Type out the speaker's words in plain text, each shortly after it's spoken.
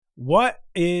What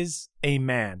is a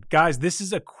man? Guys, this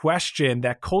is a question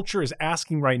that culture is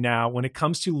asking right now when it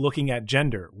comes to looking at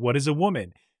gender. What is a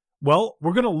woman? Well,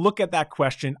 we're going to look at that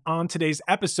question on today's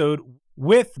episode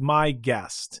with my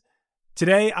guest.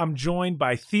 Today, I'm joined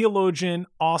by theologian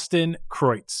Austin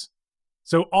Kreutz.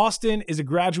 So Austin is a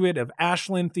graduate of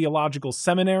Ashland Theological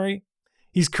Seminary.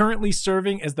 He's currently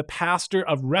serving as the pastor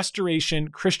of Restoration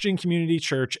Christian Community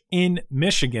Church in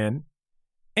Michigan.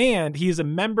 And he is a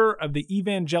member of the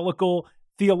Evangelical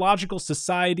Theological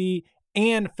Society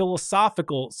and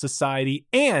Philosophical Society,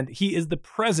 and he is the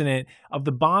president of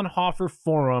the Bonhoeffer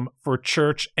Forum for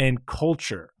Church and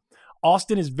Culture.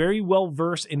 Austin is very well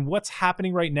versed in what's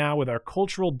happening right now with our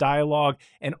cultural dialogue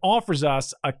and offers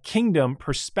us a kingdom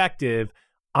perspective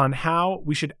on how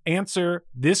we should answer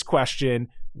this question,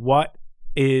 what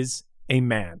is a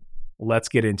man? Let's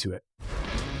get into it.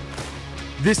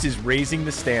 This is Raising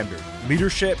the Standard,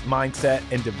 leadership, mindset,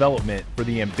 and development for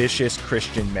the ambitious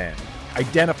Christian man.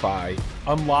 Identify,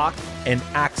 unlock, and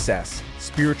access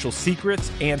spiritual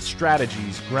secrets and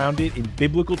strategies grounded in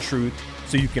biblical truth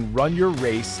so you can run your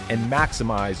race and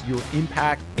maximize your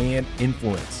impact and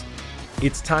influence.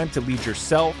 It's time to lead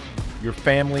yourself, your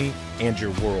family, and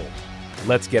your world.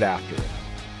 Let's get after it.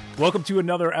 Welcome to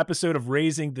another episode of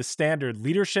Raising the Standard,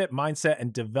 leadership, mindset,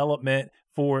 and development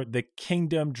for the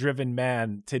kingdom-driven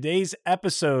man. Today's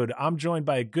episode, I'm joined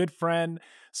by a good friend,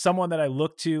 someone that I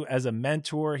look to as a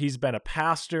mentor. He's been a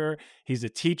pastor, he's a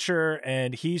teacher,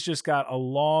 and he's just got a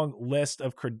long list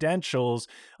of credentials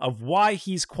of why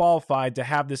he's qualified to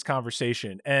have this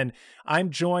conversation. And I'm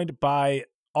joined by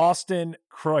Austin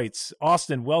Kreutz.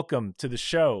 Austin, welcome to the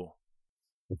show.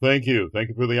 Thank you. Thank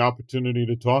you for the opportunity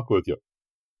to talk with you.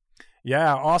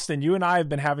 Yeah, Austin, you and I have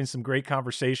been having some great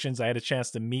conversations. I had a chance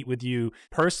to meet with you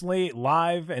personally,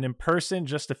 live and in person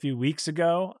just a few weeks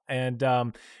ago. And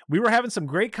we were having some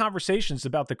great conversations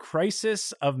about the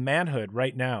crisis of manhood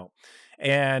right now.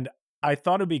 And I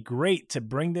thought it'd be great to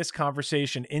bring this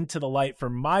conversation into the light for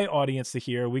my audience to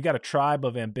hear. We got a tribe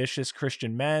of ambitious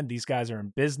Christian men. These guys are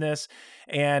in business,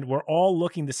 and we're all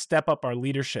looking to step up our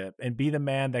leadership and be the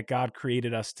man that God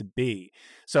created us to be.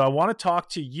 So I want to talk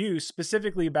to you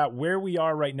specifically about where we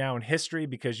are right now in history,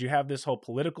 because you have this whole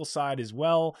political side as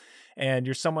well, and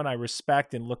you're someone I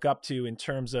respect and look up to in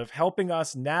terms of helping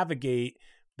us navigate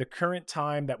the current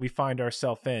time that we find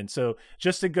ourselves in. So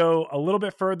just to go a little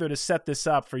bit further to set this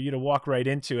up for you to walk right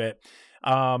into it,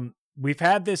 we've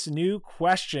had this new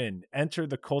question enter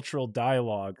the cultural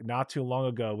dialogue not too long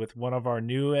ago with one of our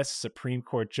newest Supreme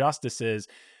Court justices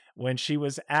when she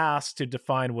was asked to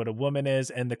define what a woman is.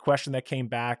 And the question that came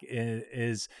back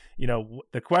is,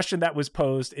 the question that was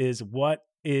posed is, what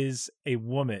is a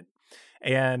woman?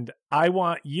 And I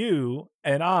want you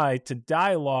and I to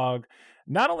dialogue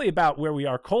not only about where we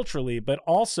are culturally, but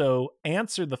also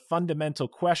answer the fundamental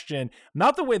question,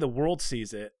 not the way the world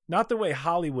sees it, not the way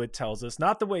Hollywood tells us,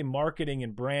 not the way marketing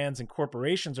and brands and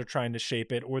corporations are trying to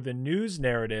shape it, or the news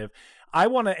narrative. I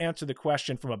want to answer the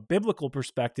question from a biblical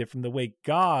perspective, from the way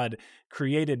God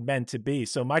created men to be.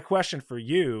 So my question for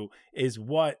you is,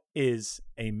 what is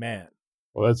a man?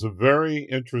 Well, that's a very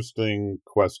interesting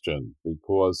question,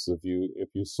 because if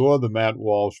you saw the Matt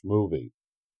Walsh movie,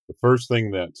 the first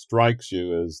thing that strikes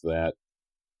you is that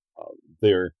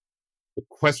the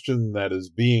question that is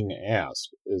being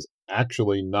asked is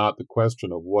actually not the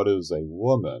question of what is a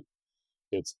woman.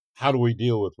 It's how do we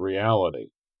deal with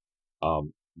reality?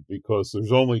 Because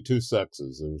there's only two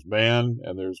sexes. There's man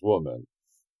and there's woman.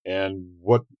 And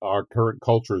what our current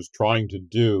culture is trying to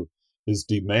do is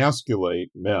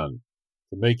demasculate men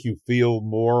to make you feel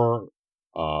more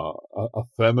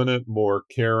effeminate, more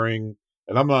caring.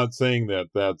 And I'm not saying that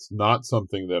that's not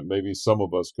something that maybe some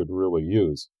of us could really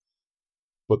use,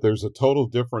 but there's a total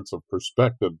difference of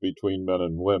perspective between men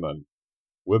and women.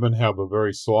 Women have a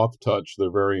very soft touch.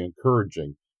 They're very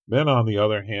encouraging. Men, on the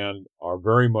other hand, are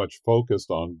very much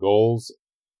focused on goals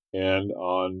and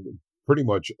on pretty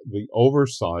much the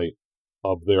oversight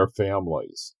of their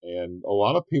families. And a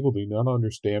lot of people do not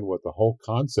understand what the whole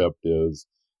concept is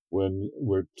when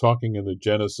we're talking in the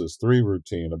Genesis 3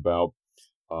 routine about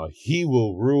he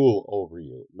will rule over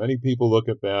you. Many people look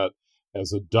at that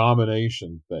as a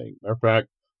domination thing. Matter of fact,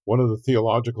 one of the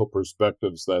theological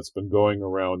perspectives that's been going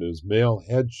around is male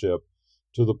headship,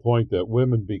 to the point that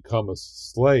women become a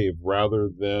slave rather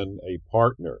than a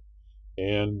partner.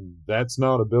 And that's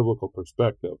not a biblical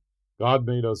perspective. God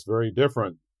made us very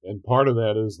different, and part of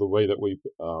that is the way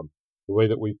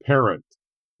that we parent.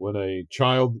 When a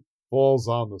child falls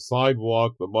on the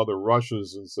sidewalk, the mother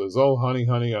rushes and says, "Oh, honey,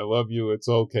 I love you. It's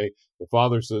okay." The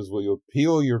father says, "Will you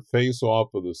peel your face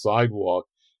off of the sidewalk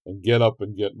and get up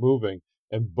and get moving?"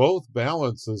 and both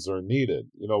balances are needed.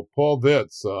 Paul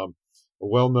Vitz, a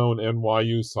well-known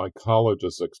NYU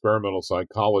psychologist, experimental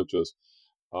psychologist,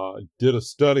 did a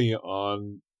study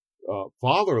on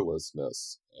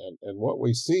fatherlessness, and what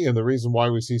we see, and the reason why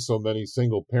we see so many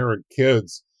single-parent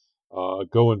kids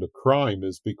go into crime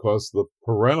is because the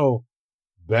parental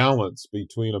balance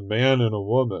between a man and a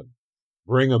woman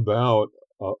bring about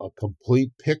a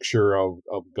complete picture of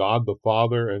God the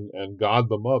Father and God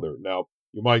the Mother. Now,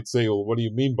 you might say, well, what do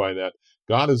you mean by that?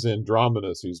 God is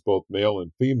androgynous. He's both male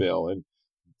and female. And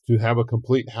to have a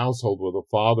complete household with a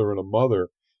father and a mother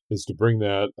is to bring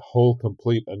that whole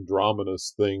complete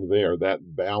androgynous thing there, that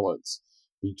balance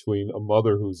between a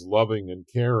mother who's loving and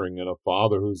caring and a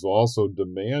father who's also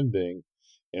demanding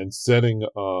and setting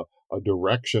a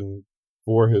direction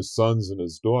for his sons and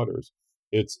his daughters.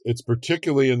 It's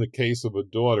particularly in the case of a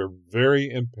daughter very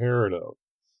imperative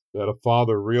that a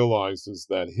father realizes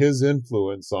that his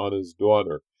influence on his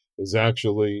daughter is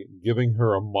actually giving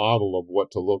her a model of what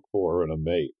to look for in a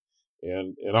mate.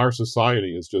 And our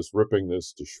society is just ripping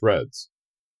this to shreds.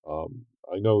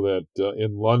 I know that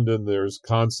in London there's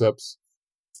concepts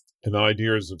and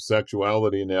ideas of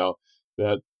sexuality now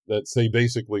that say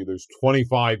basically there's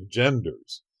 25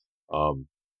 genders.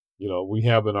 We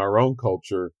have in our own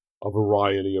culture a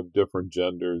variety of different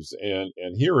genders, and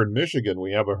here in Michigan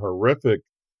we have a horrific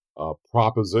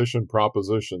Proposition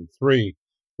 3,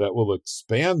 that will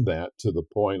expand that to the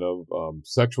point of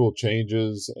sexual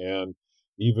changes and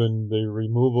even the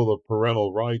removal of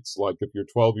parental rights. Like if your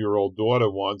 12-year-old daughter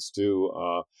wants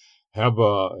to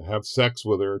have sex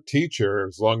with her teacher,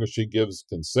 as long as she gives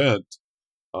consent,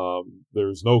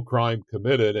 there's no crime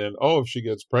committed. And if she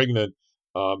gets pregnant,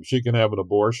 she can have an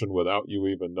abortion without you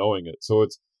even knowing it. So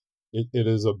it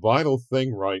is a vital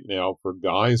thing right now for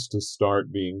guys to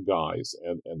start being guys.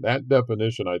 And that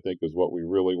definition, I think, is what we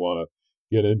really want to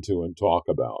get into and talk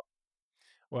about.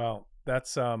 Well,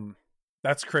 that's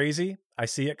crazy. I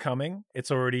see it coming.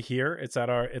 It's already here. It's at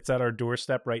our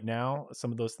doorstep right now.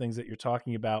 Some of those things that you're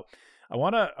talking about. I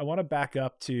want to back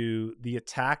up to the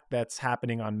attack that's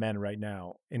happening on men right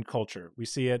now in culture. We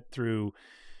see it through,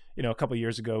 a couple of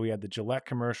years ago, we had the Gillette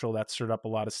commercial that stirred up a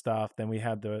lot of stuff. Then we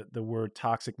had the word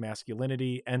toxic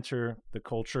masculinity enter the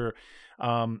culture.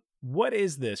 What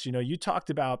is this? You talked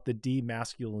about the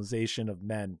demasculinization of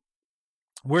men.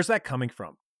 Where's that coming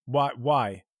from?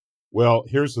 Why? Well,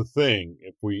 here's the thing.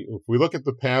 If we look at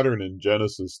the pattern in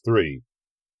Genesis 3,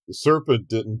 the serpent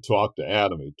didn't talk to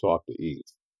Adam, he talked to Eve.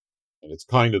 And it's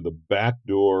kind of the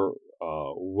backdoor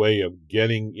way of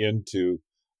getting into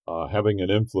having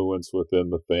an influence within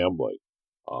the family.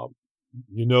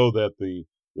 You know that the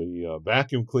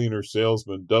vacuum cleaner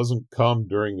salesman doesn't come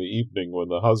during the evening when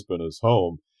the husband is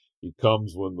home. He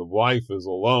comes when the wife is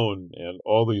alone, and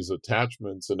all these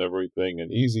attachments and everything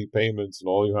and easy payments, and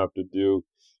all you have to do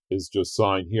is just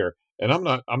sign here. And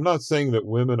I'm not saying that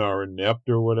women are inept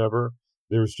or whatever.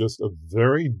 There's just a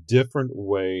very different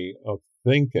way of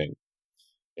thinking.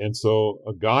 And so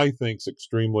a guy thinks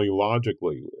extremely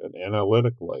logically and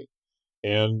analytically.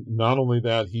 And not only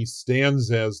that, he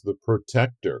stands as the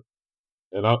protector.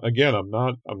 And I'm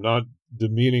not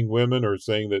demeaning women or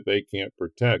saying that they can't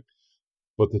protect.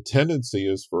 But the tendency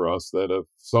is for us that if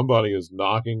somebody is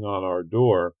knocking on our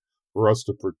door, for us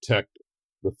to protect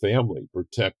the family,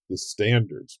 protect the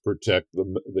standards, protect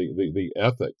the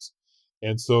ethics.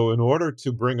 And so in order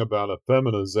to bring about a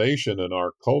feminization in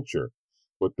our culture,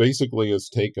 what basically has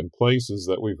taken place is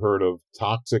that we've heard of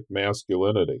toxic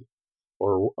masculinity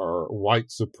or white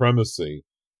supremacy.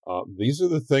 These are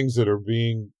the things that are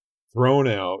being thrown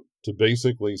out to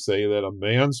basically say that a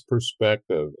man's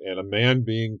perspective and a man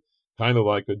being kind of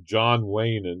like a John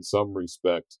Wayne in some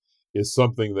respects is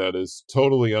something that is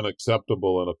totally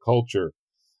unacceptable in a culture.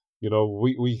 We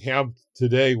have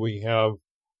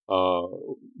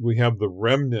the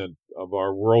remnant of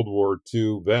our World War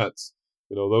II vets.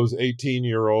 Those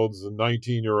 18-year-olds and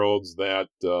 19-year-olds that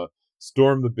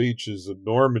stormed the beaches of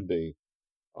Normandy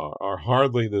are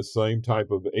hardly the same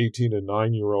type of 18 and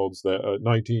 19-year-olds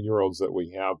that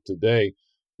we have today,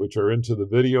 which are into the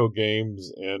video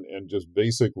games and just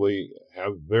basically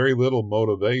have very little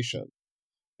motivation.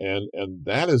 And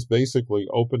that has basically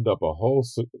opened up a whole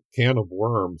can of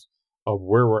worms of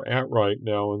where we're at right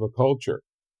now in the culture.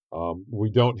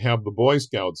 We don't have the Boy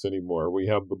Scouts anymore. We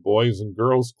have the Boys and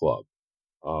Girls Club.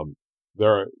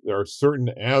 There are certain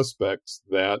aspects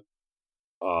that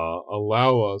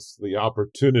allow us the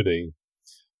opportunity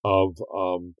of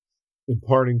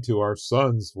imparting to our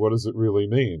sons what does it really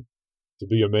mean to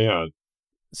be a man.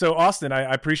 So Austin, I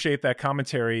appreciate that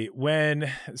commentary.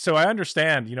 So I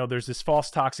understand, there's this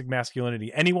false toxic masculinity.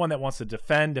 Anyone that wants to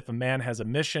defend, if a man has a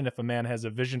mission, if a man has a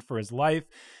vision for his life,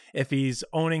 if he's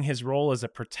owning his role as a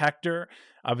protector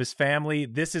of his family,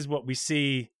 this is what we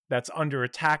see that's under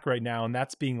attack right now. And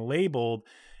that's being labeled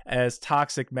as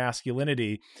toxic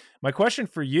masculinity. My question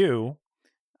for you,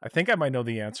 I think I might know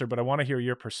the answer, but I want to hear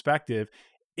your perspective.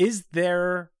 Is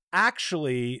there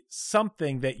actually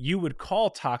something that you would call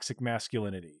toxic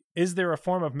masculinity? Is there a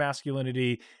form of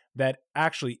masculinity that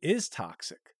actually is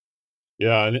toxic?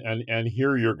 Yeah, and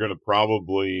here you're going to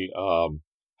probably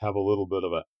have a little bit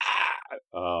of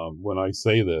a when I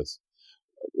say this.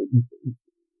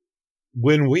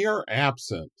 When we are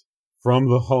absent from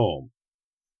the home,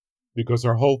 because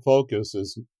our whole focus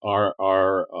is our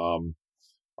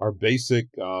basic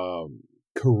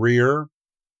career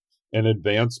and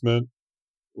advancement,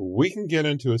 we can get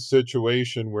into a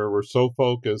situation where we're so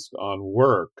focused on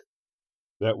work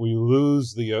that we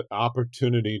lose the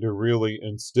opportunity to really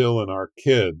instill in our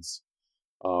kids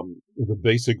the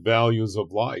basic values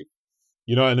of life.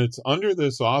 And it's under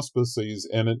this auspices,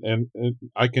 and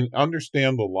I can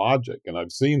understand the logic, and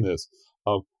I've seen this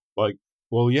of like,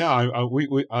 well, yeah,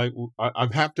 I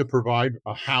have to provide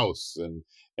a house and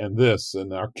this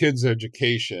and our kids'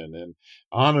 education and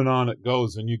on it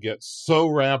goes, and you get so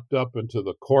wrapped up into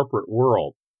the corporate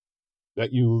world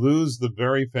that you lose the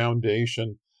very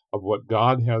foundation of what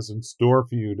God has in store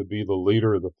for you to be the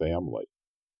leader of the family,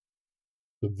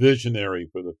 the visionary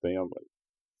for the family.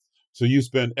 So you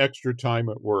spend extra time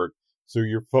at work. So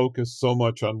you're focused so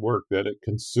much on work that it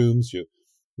consumes you.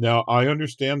 Now, I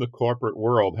understand the corporate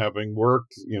world, having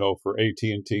worked, for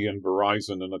AT&T and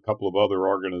Verizon and a couple of other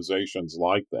organizations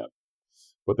like that.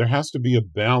 But there has to be a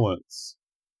balance.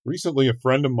 Recently, a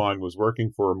friend of mine was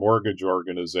working for a mortgage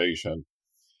organization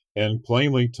and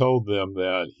plainly told them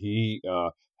that he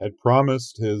had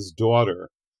promised his daughter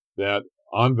that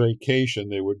on vacation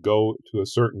they would go to a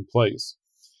certain place.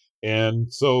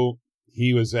 And so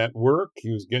he was at work. He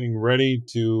was getting ready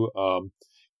to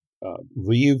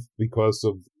leave because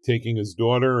of taking his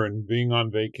daughter and being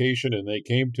on vacation. And they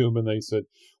came to him and they said,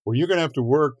 well, you're going to have to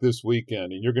work this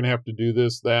weekend and you're going to have to do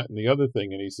this, that, and the other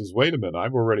thing. And he says, wait a minute,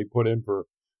 I've already put in for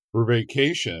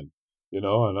vacation, and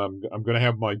I'm going to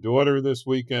have my daughter this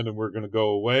weekend and we're going to go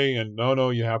away. And no,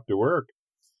 you have to work.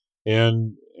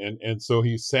 And so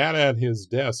he sat at his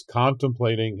desk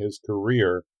contemplating his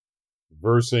career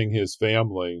versus his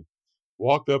family,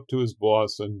 walked up to his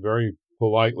boss and very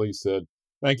politely said,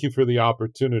 thank you for the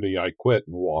opportunity. I quit,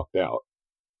 and walked out.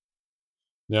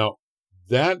 Now,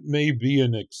 that may be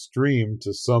an extreme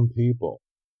to some people,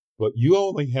 but you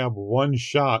only have one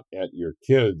shot at your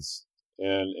kids.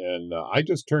 And I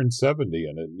just turned 70,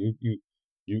 and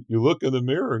you look in the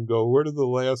mirror and go, where did the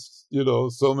last,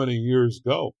 so many years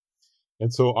go?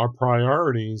 And so our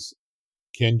priorities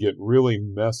can get really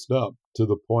messed up to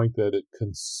the point that it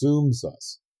consumes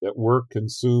us, that work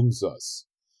consumes us,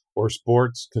 or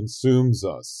sports consumes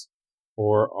us,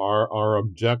 or our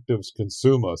objectives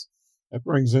consume us. That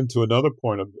brings into another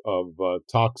point of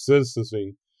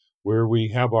toxicity, where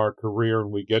we have our career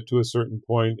and we get to a certain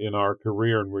point in our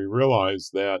career and we realize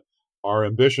that our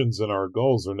ambitions and our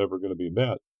goals are never going to be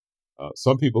met.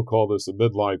 Some people call this a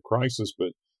midlife crisis, but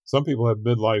some people have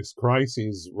midlife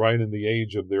crises right in the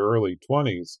age of their early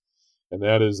 20s. And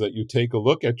that is that you take a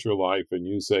look at your life and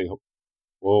you say,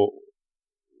 well,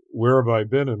 where have I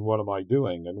been and what am I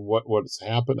doing and what's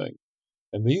happening?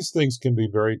 And these things can be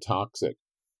very toxic.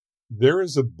 There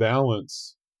is a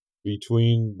balance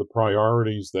between the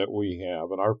priorities that we have.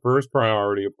 And our first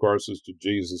priority, of course, is to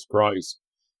Jesus Christ.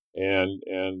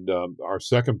 And our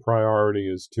second priority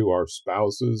is to our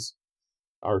spouses.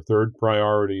 Our third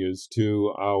priority is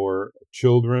to our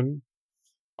children.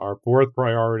 Our fourth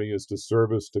priority is to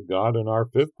service to God. And our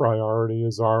fifth priority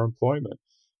is our employment.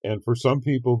 And for some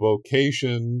people,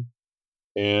 vocation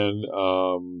and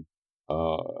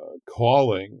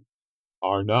calling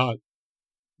are not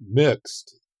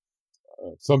mixed.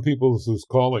 Some people's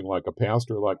calling, like a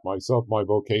pastor like myself, my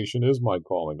vocation is my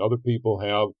calling. Other people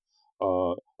have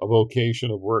a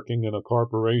vocation of working in a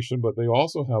corporation, but they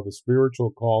also have a spiritual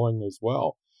calling as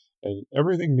well. And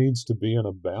everything needs to be in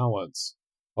a balance.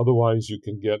 Otherwise, you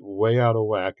can get way out of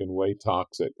whack and way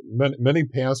toxic. Many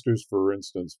pastors, for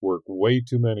instance, work way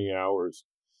too many hours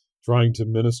trying to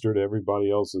minister to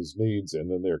everybody else's needs, and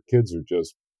then their kids are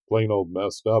just plain old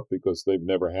messed up because they've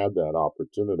never had that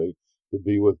opportunity to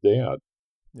be with dad.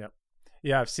 Yep.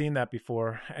 Yeah, I've seen that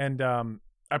before. And I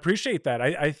appreciate that.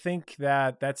 I think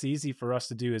that that's easy for us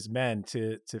to do as men,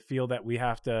 to feel that we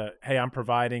have to, hey, I'm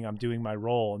providing, I'm doing my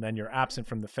role, and then you're absent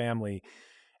from the family.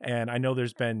 And I know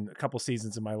there's been a couple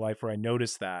seasons in my life where I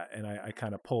noticed that, and I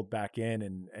kind of pulled back in,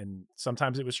 and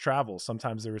sometimes it was travel,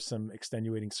 sometimes there was some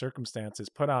extenuating circumstances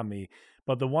put on me.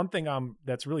 But the one thing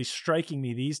that's really striking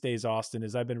me these days, Austin,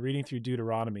 is I've been reading through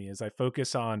Deuteronomy as I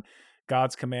focus on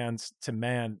God's commands to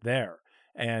man there,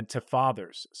 and to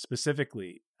fathers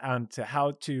specifically, and to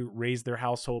how to raise their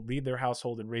household, lead their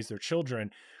household, and raise their children.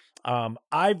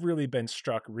 I've really been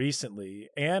struck recently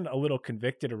and a little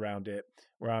convicted around it,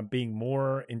 where I'm being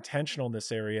more intentional in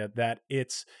this area, that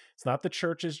it's not the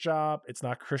church's job, it's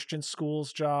not Christian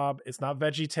school's job, it's not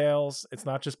Veggie Tales, it's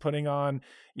not just putting on,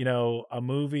 a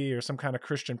movie or some kind of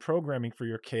Christian programming for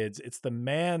your kids. It's the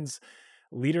man's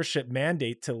leadership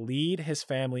mandate to lead his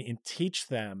family and teach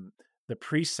them the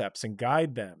precepts and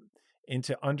guide them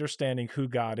into understanding who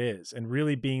God is and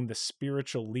really being the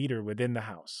spiritual leader within the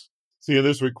house. See,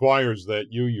 this requires that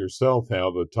you yourself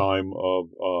have a time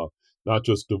of not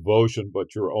just devotion,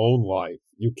 but your own life.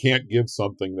 You can't give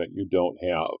something that you don't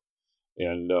have.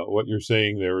 And what you're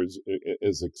saying there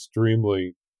is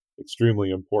extremely, extremely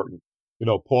important.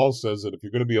 Paul says that if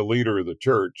you're going to be a leader of the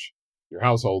church, your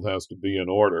household has to be in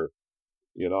order.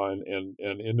 And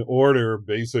in order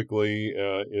basically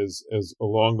is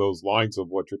along those lines of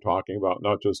what you're talking about,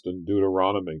 not just in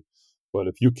Deuteronomy. But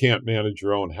if you can't manage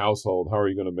your own household, how are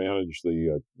you going to manage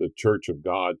the Church of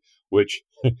God, which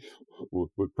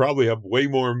would probably have way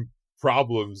more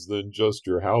problems than just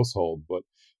your household? But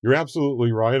you're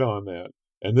absolutely right on that.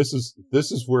 And this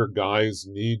is where guys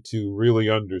need to really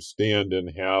understand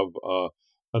and have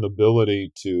an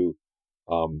ability to,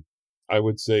 I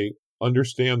would say,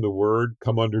 understand the word,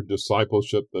 come under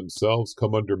discipleship themselves,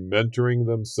 come under mentoring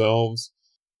themselves,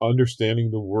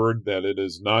 understanding the word, that it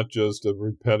is not just a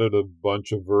repetitive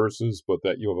bunch of verses, but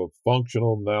that you have a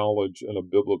functional knowledge and a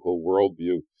biblical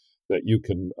worldview that you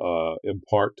can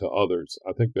impart to others.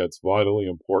 I think that's vitally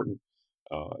important.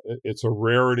 It's a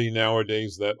rarity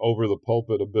nowadays that over the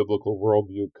pulpit a biblical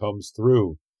worldview comes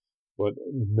through, but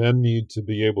men need to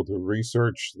be able to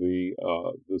research the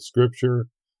scripture,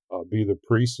 be the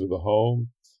priest of the home,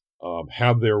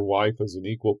 have their wife as an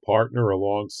equal partner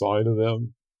alongside of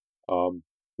them.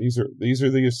 These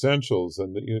are the essentials,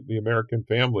 and the American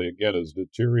family again is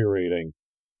deteriorating,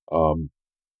 and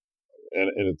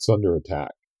it's under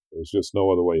attack. There's just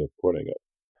no other way of putting it.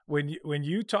 When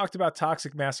you talked about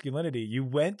toxic masculinity, you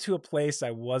went to a place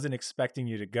I wasn't expecting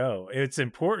you to go. It's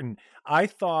important. I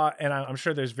thought, and I'm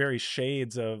sure there's various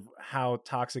shades of how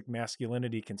toxic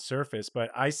masculinity can surface, but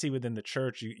I see within the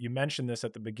church, you mentioned this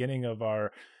at the beginning of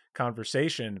our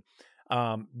conversation,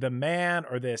 the man,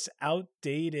 or this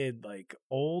outdated, like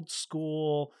old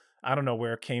school, I don't know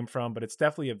where it came from, but it's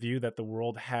definitely a view that the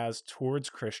world has towards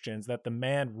Christians, that the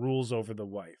man rules over the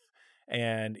wife.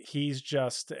 And he's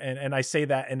just, and I say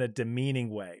that in a demeaning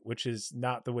way, which is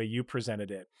not the way you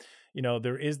presented it.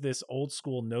 There is this old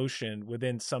school notion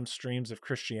within some streams of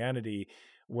Christianity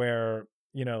where,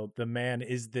 the man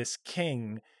is this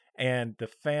king and the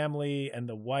family and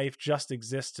the wife just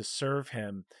exist to serve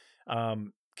him.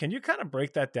 Can you kind of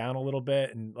break that down a little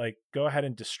bit and go ahead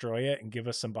and destroy it and give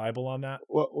us some Bible on that?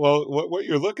 Well, what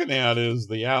you're looking at is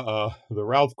the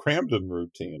Ralph Cramden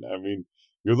routine. I mean,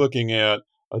 you're looking at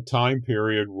a time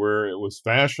period where it was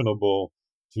fashionable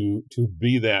to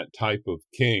be that type of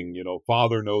king.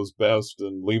 Father Knows Best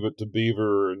and Leave It to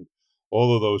Beaver and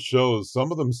all of those shows. Some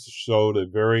of them showed a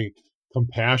very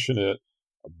compassionate,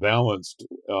 balanced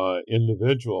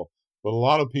individual, but a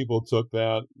lot of people took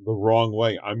that the wrong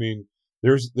way. I mean,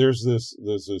 there's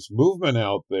this movement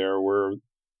out there where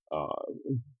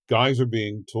guys are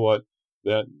being taught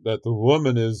that the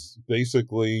woman is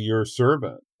basically your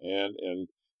servant, and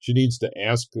she needs to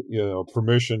ask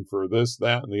permission for this,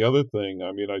 that, and the other thing.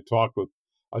 I mean, I talked with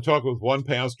one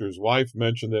pastor's wife,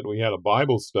 mentioned that we had a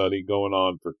Bible study going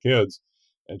on for kids,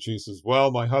 and she says,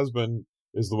 "Well, my husband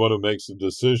is the one who makes the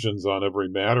decisions on every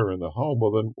matter in the home."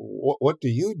 Well, then what do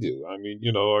you do? I mean,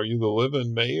 are you the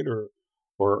live-in maid or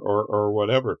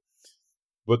whatever?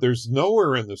 But there's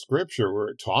nowhere in the scripture where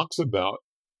it talks about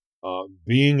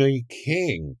being a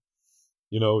king.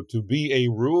 To be a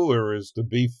ruler is to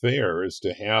be fair, is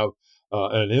to have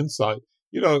an insight.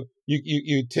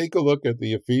 You take a look at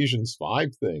the Ephesians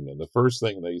 5 thing, and the first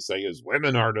thing they say is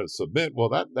women are to submit. Well,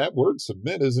 that word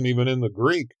submit isn't even in the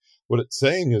Greek. What it's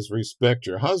saying is respect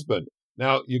your husband.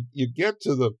 Now, you get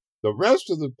to the rest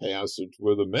of the passage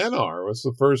where the men are. What's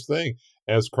the first thing?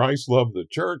 As Christ loved the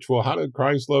church. Well, how did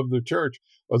Christ love the church?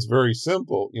 Well, it's very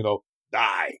simple.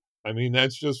 Die. I mean,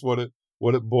 that's just what it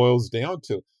boils down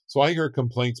to. So I hear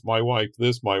complaints, my wife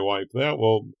this, my wife that.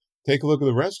 Well, take a look at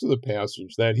the rest of the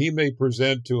passage, that he may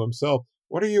present to himself.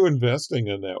 What are you investing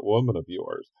in that woman of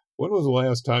yours? When was the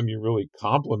last time you really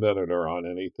complimented her on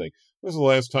anything? When was the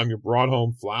last time you brought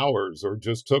home flowers or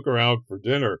just took her out for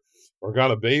dinner or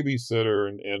got a babysitter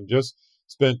and just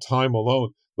spent time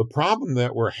alone? The problem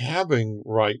that we're having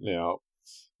right now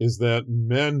is that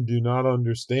men do not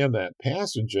understand that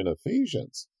passage in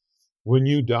Ephesians. When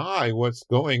you die, what's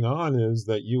going on is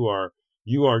that you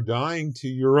are dying to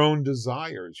your own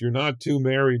desires. You're not two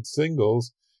married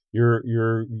singles.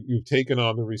 You've taken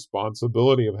on the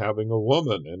responsibility of having a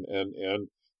woman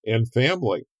and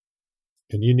family.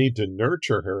 And you need to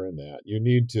nurture her in that. You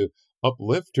need to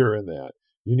uplift her in that.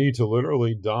 You need to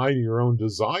literally die to your own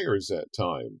desires at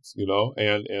times,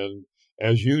 and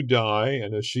as you die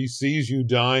and as she sees you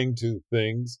dying to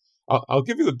things. I'll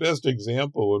give you the best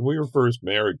example. When we were first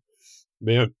married,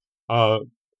 man,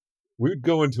 we'd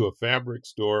go into a fabric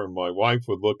store and my wife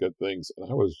would look at things and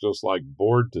I was just like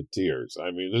bored to tears. I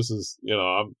mean, this is,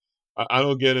 I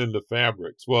don't get into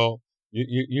fabrics. Well,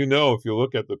 if you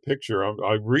look at the picture,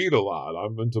 I read a lot.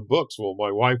 I'm into books. Well,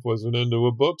 my wife wasn't into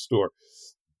a bookstore.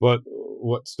 But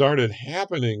what started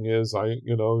happening is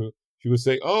she would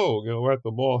say, "Oh, we're at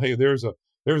the mall. Hey, there's a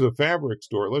fabric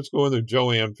store. Let's go into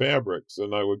Joanne Fabrics."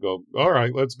 And I would go, "All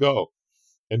right, let's go."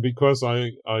 And because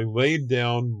I laid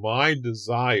down my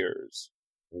desires,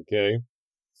 okay,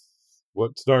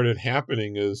 what started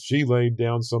happening is she laid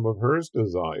down some of her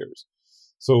desires.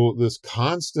 So this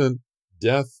constant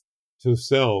death to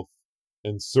self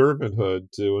and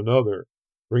servanthood to another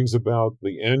brings about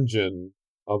the engine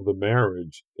of the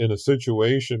marriage in a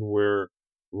situation where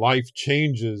life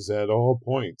changes at all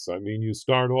points. I mean, you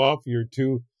start off, you're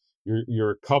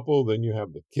a couple, then you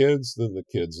have the kids, then the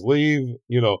kids leave,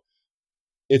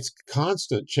 it's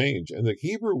constant change. And the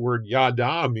Hebrew word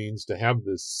yada means to have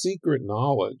this secret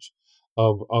knowledge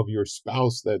of your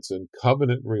spouse that's in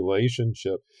covenant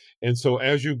relationship. And so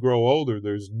as you grow older,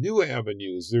 there's new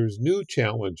avenues, there's new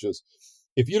challenges.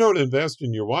 If you don't invest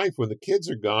in your wife when the kids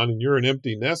are gone and you're an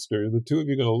empty nester, the two of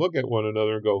you are going to look at one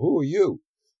another and go, "Who are you?"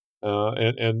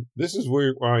 And this is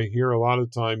where I hear a lot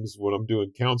of times when I'm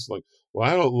doing counseling, "Well,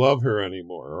 I don't love her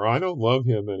anymore," or "I don't love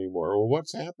him anymore." Well,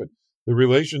 what's happened? The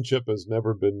relationship has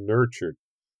never been nurtured.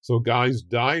 So guys,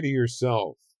 die to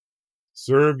yourself.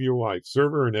 Serve your wife.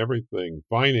 Serve her in everything.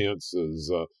 Finances.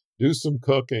 Do some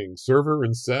cooking. Serve her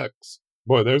in sex.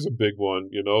 Boy, there's a big one.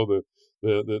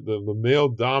 The male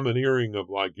domineering of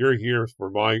like, "You're here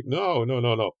for my..." No, no,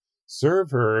 no, no.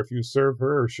 Serve her. If you serve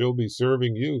her, she'll be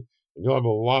serving you. And you'll have a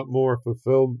lot more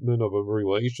fulfillment of a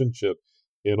relationship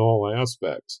in all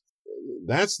aspects.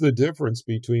 That's the difference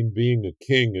between being a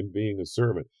king and being a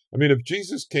servant. I mean, if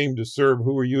Jesus came to serve,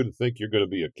 who are you to think you're going to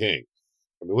be a king?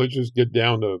 I mean, let's just get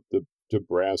down to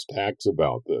brass tacks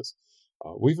about this.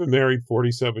 We've been married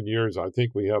 47 years. I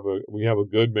think we have a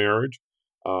good marriage.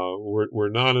 We're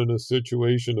not in a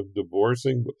situation of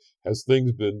divorcing. Has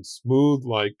things been smooth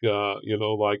like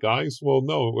like ice? Well,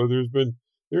 no. Well, there's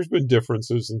been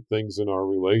differences and things in our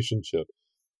relationship.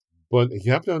 But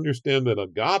you have to understand that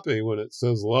agape, when it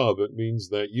says love, it means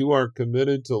that you are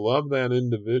committed to love that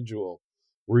individual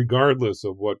regardless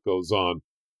of what goes on.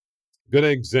 Good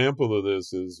example of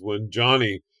this is when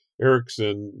Johnny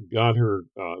Erickson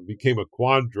became a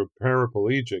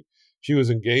quadriplegic. She was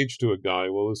engaged to a guy.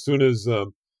 Well, as soon as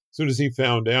he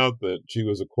found out that she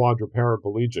was a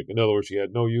quadriplegic, in other words, she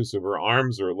had no use of her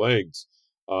arms or legs,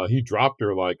 he dropped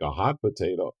her like a hot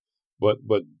potato. But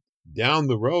down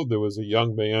the road, there was a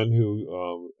young man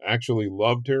who actually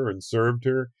loved her and served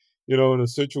her. In a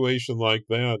situation like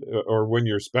that, or when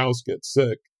your spouse gets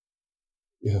sick,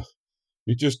 yeah,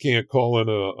 you just can't call in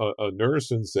a nurse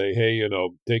and say, "Hey,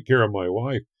 take care of my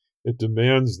wife." It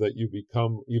demands that you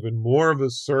become even more of a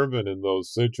servant in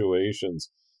those situations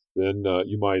than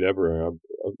you might ever have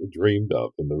dreamed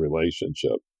of in the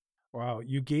relationship. Wow,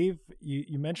 you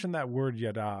mentioned that word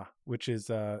yada, which is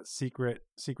secret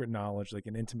knowledge, like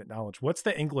an intimate knowledge. What's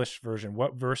the English version?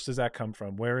 What verse does that come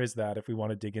from? Where is that? If we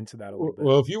want to dig into that a little bit.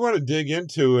 Well, if you want to dig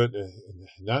into it,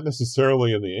 not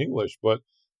necessarily in the English, but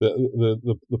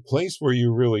the place where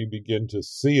you really begin to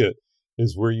see it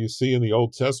is where you see in the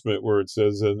Old Testament where it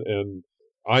says, and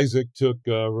Isaac took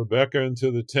Rebekah into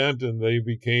the tent and they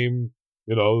became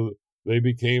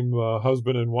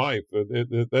husband and wife.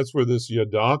 That's where this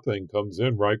yada thing comes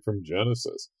in, right from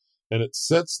Genesis. And it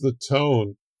sets the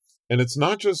tone. And it's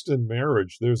not just in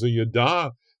marriage. There's a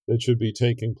yada that should be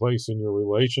taking place in your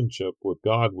relationship with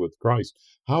God, with Christ.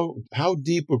 How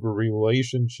deep of a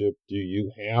relationship do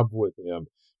you have with him?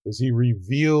 Does he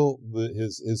reveal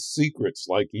his secrets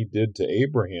like he did to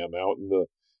Abraham out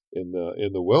in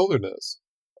the wilderness?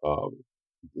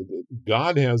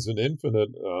 God has an infinite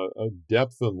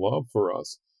depth and love for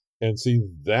us. And see,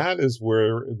 that is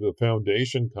where the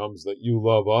foundation comes, that you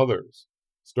love others,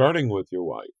 starting with your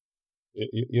wife.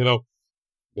 You know,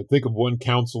 I think of one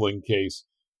counseling case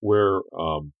where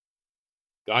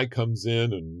guy comes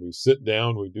in and we sit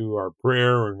down, we do our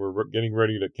prayer, and we're getting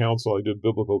ready to counsel. I did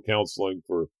biblical counseling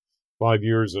for 5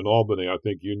 years in Albany. I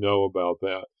think you know about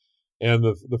that. And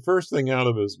the first thing out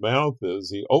of his mouth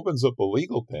is he opens up a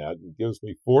legal pad and gives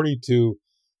me 42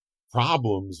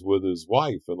 problems with his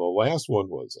wife. And the last one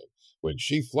was when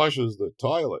she flushes the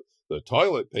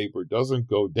toilet paper doesn't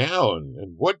go down.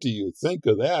 And what do you think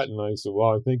of that? And I said,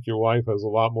 well, I think your wife has a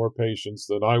lot more patience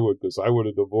than I would, because I would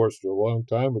have divorced you a long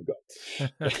time ago.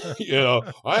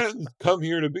 I didn't come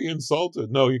here to be insulted.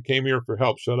 No, you came here for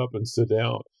help. Shut up and sit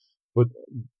down. But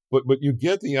you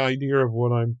get the idea of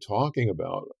what I'm talking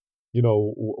about.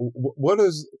 What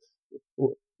is,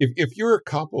 if you're a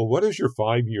couple, what is your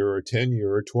 5-year or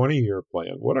 10-year or 20-year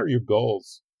plan? What are your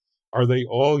goals? Are they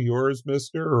all yours,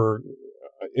 mister? Or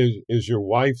is your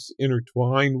wife's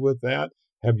intertwined with that?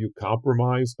 Have you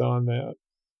compromised on that?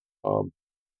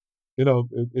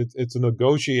 It's a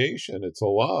negotiation. It's a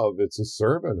love. It's a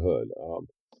servanthood.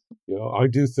 I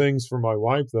do things for my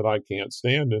wife that I can't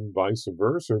stand, and vice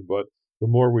versa. But the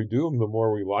more we do them, the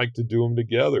more we like to do them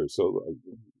together. So,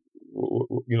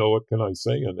 what can I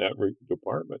say in that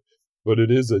department? But it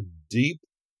is a deep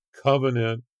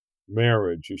covenant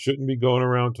marriage. You shouldn't be going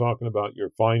around talking about your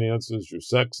finances, your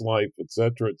sex life, et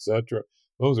cetera, et cetera.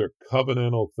 Those are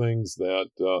covenantal things that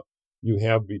you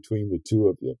have between the two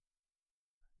of you.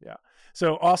 Yeah.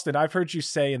 So, Austin, I've heard you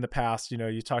say in the past,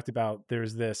 you talked about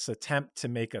there's this attempt to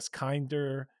make us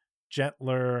kinder,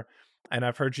 gentler. And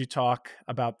I've heard you talk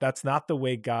about that's not the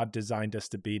way God designed us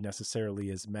to be necessarily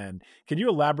as men. Can you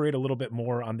elaborate a little bit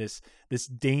more on this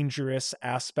dangerous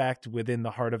aspect within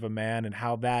the heart of a man and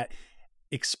how that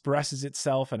expresses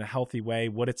itself in a healthy way,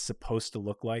 what it's supposed to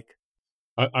look like?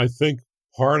 I think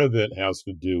part of it has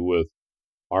to do with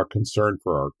our concern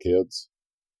for our kids.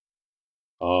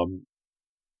 When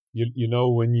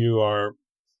you are,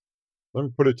 let me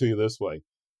put it to you this way.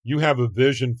 You have a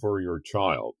vision for your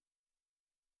child,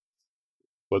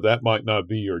 but that might not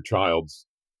be your child's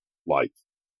life.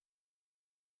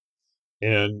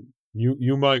 And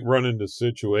you might run into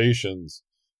situations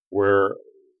where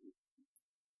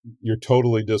you're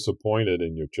totally disappointed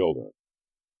in your children.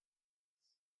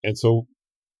 And so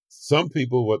some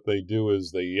people, what they do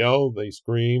is they yell, they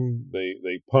scream,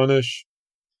 they punish.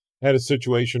 I had a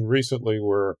situation recently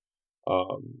where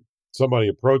somebody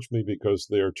approached me because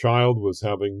their child was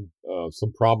having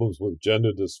some problems with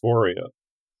gender dysphoria.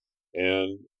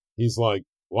 And he's like,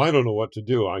 well, I don't know what to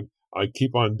do. I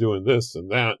keep on doing this and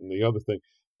that and the other thing.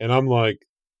 And I'm like,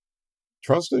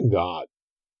 trust in God.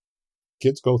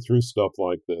 Kids go through stuff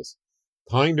like this.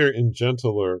 Kinder and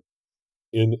gentler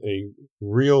in a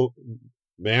real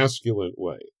masculine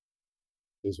way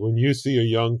is when you see a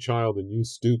young child and you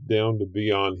stoop down to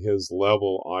be on his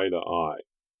level eye to eye.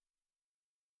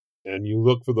 And you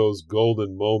look for those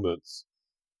golden moments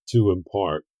to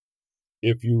impart.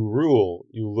 If you rule,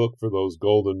 you look for those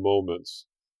golden moments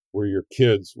where your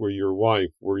kids, where your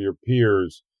wife, where your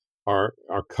peers are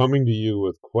coming to you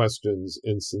with questions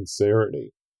in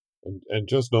sincerity, and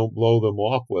just don't blow them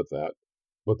off with that.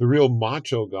 But the real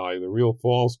macho guy, the real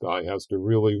false guy, has to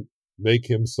really make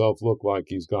himself look like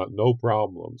he's got no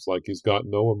problems, like he's got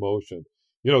no emotion.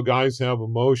 Guys have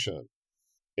emotion,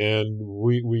 and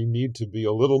we need to be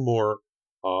a little more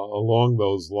along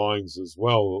those lines as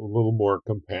well, a little more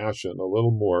compassion, a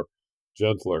little more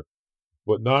gentler,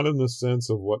 but not in the sense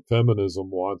of what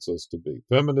feminism wants us to be.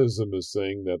 Feminism is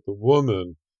saying that the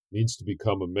woman needs to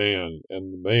become a man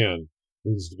and the man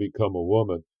needs to become a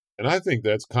woman. And I think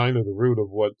that's kind of the root of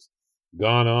what's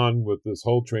gone on with this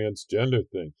whole transgender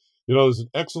thing. There's an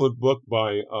excellent book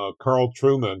by Carl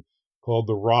Trueman called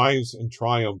The Rise and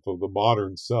Triumph of the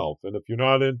Modern Self. And if you're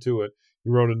not into it, he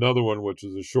wrote another one, which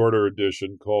is a shorter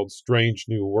edition called Strange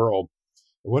New World.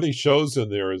 And what he shows in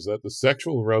there is that the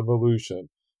sexual revolution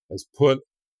has put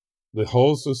the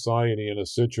whole society in a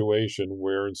situation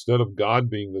where instead of God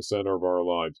being the center of our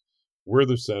lives, we're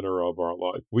the center of our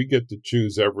life. We get to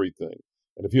choose everything.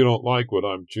 And if you don't like what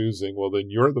I'm choosing, well, then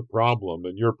you're the problem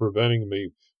and you're preventing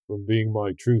me from being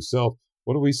my true self.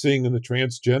 What are we seeing in the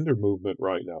transgender movement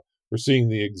right now? We're seeing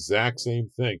the exact same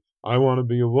thing. I want to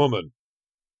be a woman.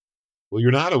 Well,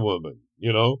 you're not a woman,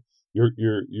 Your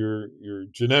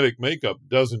genetic makeup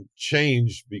doesn't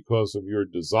change because of your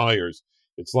desires.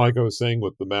 It's like I was saying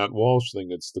with the Matt Walsh thing.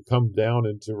 It's to come down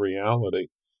into reality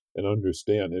and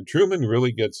understand. And Trueman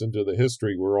really gets into the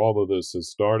history where all of this has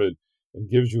started and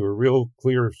gives you a real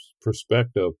clear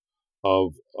perspective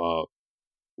of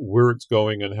where it's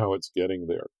going and how it's getting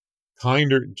there.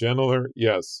 kinder, gentler,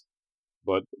 yes,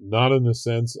 but not in the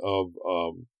sense of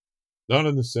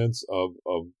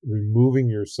removing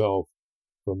yourself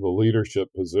from the leadership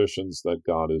positions that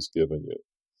God has given you.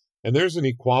 And there's an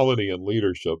equality in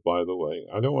leadership, by the way.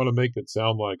 I don't want to make it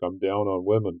sound like I'm down on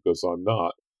women, because I'm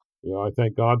not. I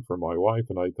thank God for my wife,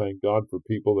 and I thank God for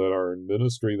people that are in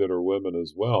ministry that are women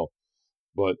as well.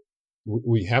 But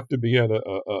we have to be at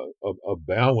a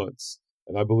balance,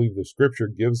 and I believe the Scripture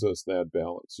gives us that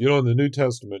balance. In the New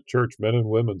Testament church, men and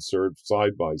women served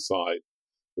side by side.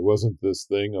 It wasn't this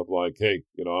thing of like, hey,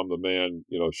 I'm the man,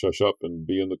 shush up and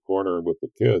be in the corner with the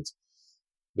kids.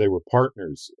 They were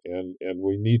partners, and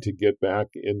we need to get back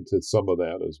into some of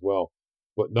that as well,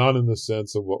 but not in the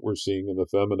sense of what we're seeing in the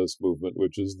feminist movement,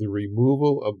 which is the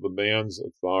removal of the man's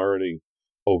authority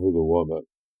over the woman.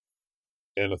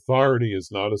 And authority is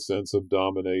not a sense of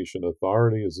domination.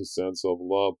 Authority is a sense of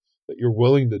love, that you're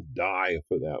willing to die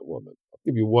for that woman. I'll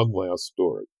give you one last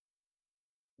story.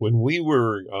 When we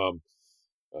were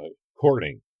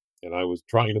courting, and I was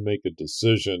trying to make a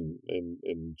decision,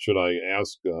 and should I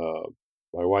ask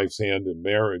my wife's hand in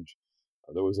marriage,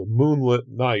 there was a moonlit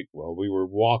night while we were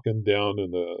walking down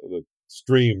in the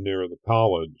stream near the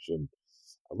college, and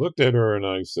I looked at her and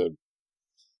I said,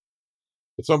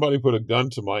 if somebody put a gun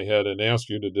to my head and asked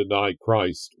you to deny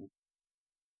Christ,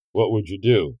 what would you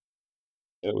do?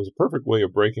 And it was a perfect way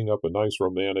of breaking up a nice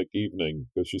romantic evening,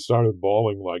 because she started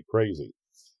bawling like crazy.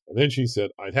 And then she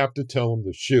said, I'd have to tell him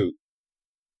to shoot.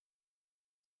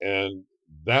 And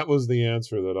that was the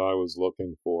answer that I was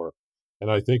looking for. And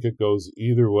I think it goes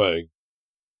either way.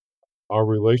 Our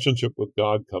relationship with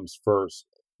God comes first.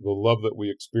 The love that we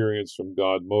experience from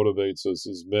God motivates us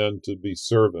as men to be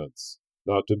servants,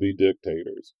 not to be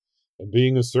dictators. And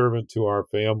being a servant to our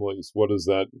families, what does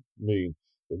that mean?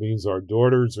 It means our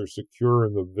daughters are secure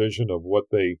in the vision of what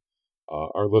they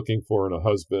are looking for in a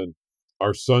husband.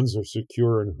 Our sons are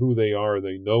secure in who they are.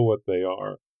 They know what they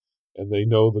are, and they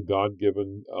know the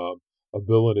God-given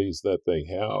abilities that they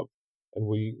have. And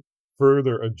we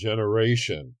further a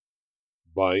generation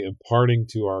by imparting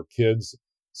to our kids,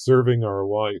 serving our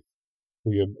wife.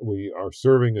 We are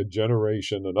serving a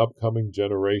generation, an upcoming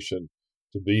generation,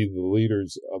 to be the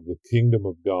leaders of the kingdom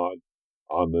of God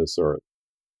on this earth.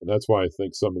 And that's why I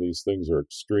think some of these things are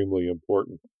extremely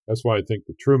important. That's why I think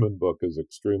the Truman Book is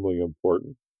extremely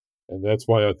important. And that's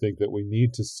why I think that we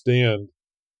need to stand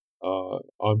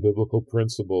on biblical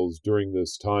principles during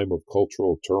this time of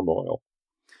cultural turmoil.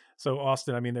 So,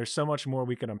 Austin, I mean, there's so much more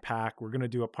we can unpack. We're going to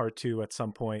do a part 2 at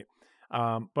some point.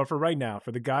 But for right now,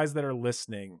 for the guys that are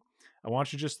listening, I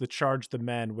want you just to charge the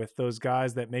men with those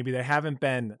guys that maybe they haven't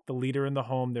been the leader in the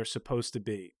home they're supposed to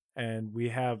be. And we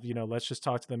have, let's just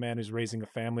talk to the man who's raising a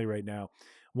family right now.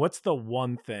 What's the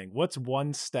one thing? What's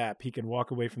one step he can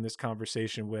walk away from this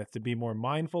conversation with to be more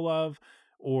mindful of,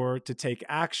 or to take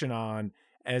action on,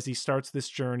 as he starts this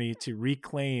journey to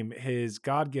reclaim his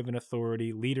God-given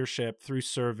authority, leadership through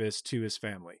service to his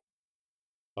family?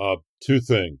 Two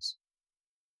things.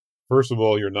 First of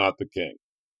all, you're not the king.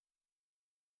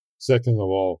 Second of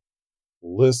all,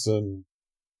 listen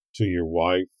to your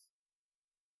wife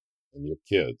and your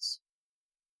kids.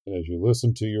 And as you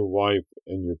listen to your wife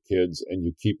and your kids and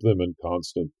you keep them in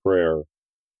constant prayer,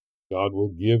 God will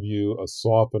give you a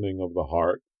softening of the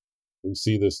heart. We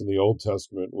see this in the Old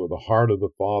Testament, where the heart of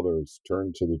the fathers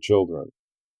turned to the children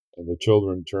and the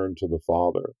children turned to the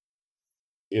father.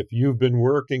 If you've been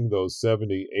working those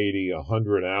 70, 80,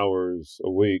 100 hours a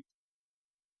week,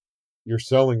 you're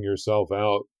selling yourself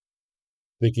out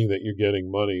thinking that you're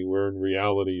getting money, where in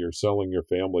reality you're selling your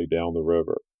family down the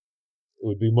river. It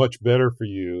would be much better for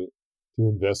you to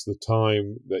invest the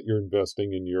time that you're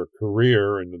investing in your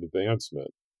career and advancement,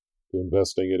 to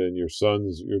investing it in your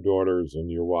sons, your daughters,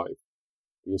 and your wife.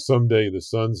 Because someday the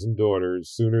sons and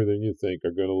daughters, sooner than you think,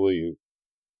 are going to leave.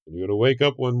 And you're going to wake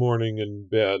up one morning in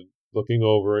bed looking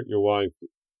over at your wife,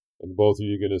 and both of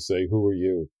you are going to say, who are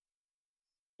you?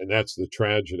 And that's the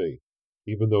tragedy.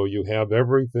 Even though you have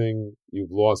everything,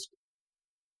 you've lost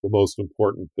the most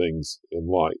important things in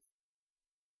life.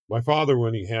 My father,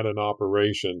 when he had an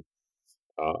operation,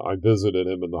 I visited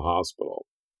him in the hospital,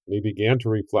 and he began to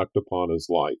reflect upon his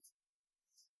life.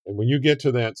 And when you get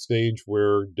to that stage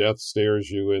where death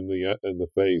stares you in the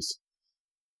face,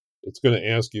 it's going to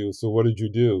ask you, so what did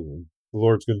you do? And the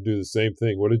Lord's going to do the same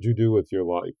thing. What did you do with your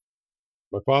life?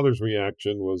 My father's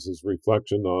reaction was his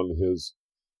reflection on his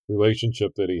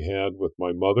relationship that he had with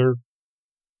my mother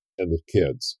and the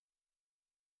kids.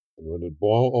 And when it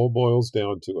all boils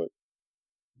down to it,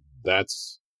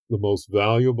 that's the most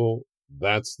valuable,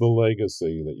 that's the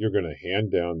legacy that you're going to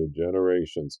hand down to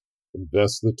generations.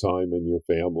 Invest the time in your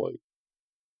family.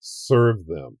 Serve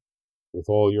them. with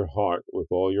all your heart, with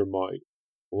all your might.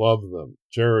 Love them,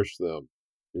 cherish them.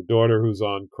 Your daughter who's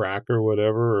on crack or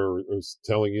whatever, or is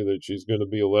telling you that she's going to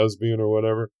be a lesbian or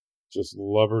whatever, just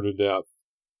love her to death.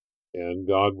 And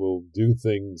God will do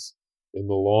things in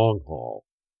the long haul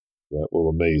that will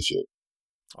amaze you.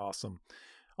 Awesome.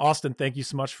 Austin, thank you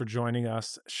so much for joining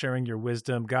us, sharing your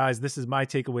wisdom. Guys, this is my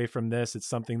takeaway from this. It's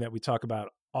something that we talk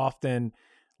about often.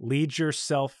 Lead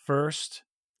yourself first,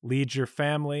 lead your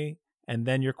family, and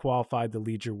then you're qualified to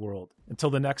lead your world. Until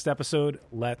the next episode,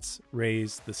 let's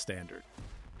raise the standard.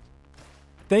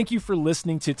 Thank you for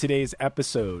listening to today's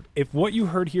episode. If what you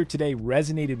heard here today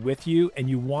resonated with you and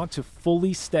you want to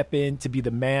fully step in to be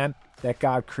the man that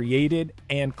God created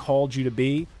and called you to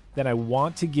be, then I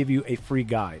want to give you a free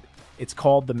guide. It's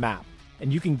called The Map,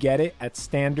 and you can get it at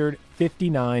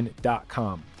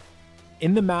standard59.com.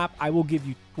 In the map, I will give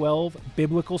you 12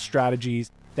 biblical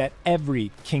strategies that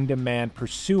every kingdom man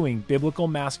pursuing biblical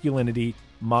masculinity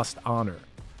must honor.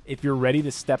 If you're ready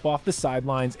to step off the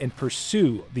sidelines and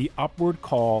pursue the upward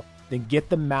call, then get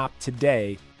the map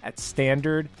today at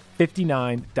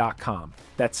standard59.com.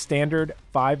 That's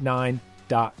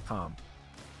standard59.com.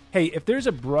 Hey, if there's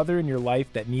a brother in your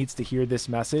life that needs to hear this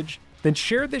message, then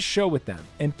share this show with them.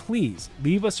 And please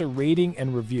leave us a rating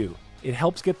and review. It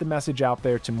helps get the message out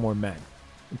there to more men.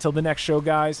 Until the next show,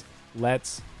 guys,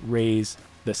 let's raise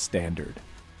the standard.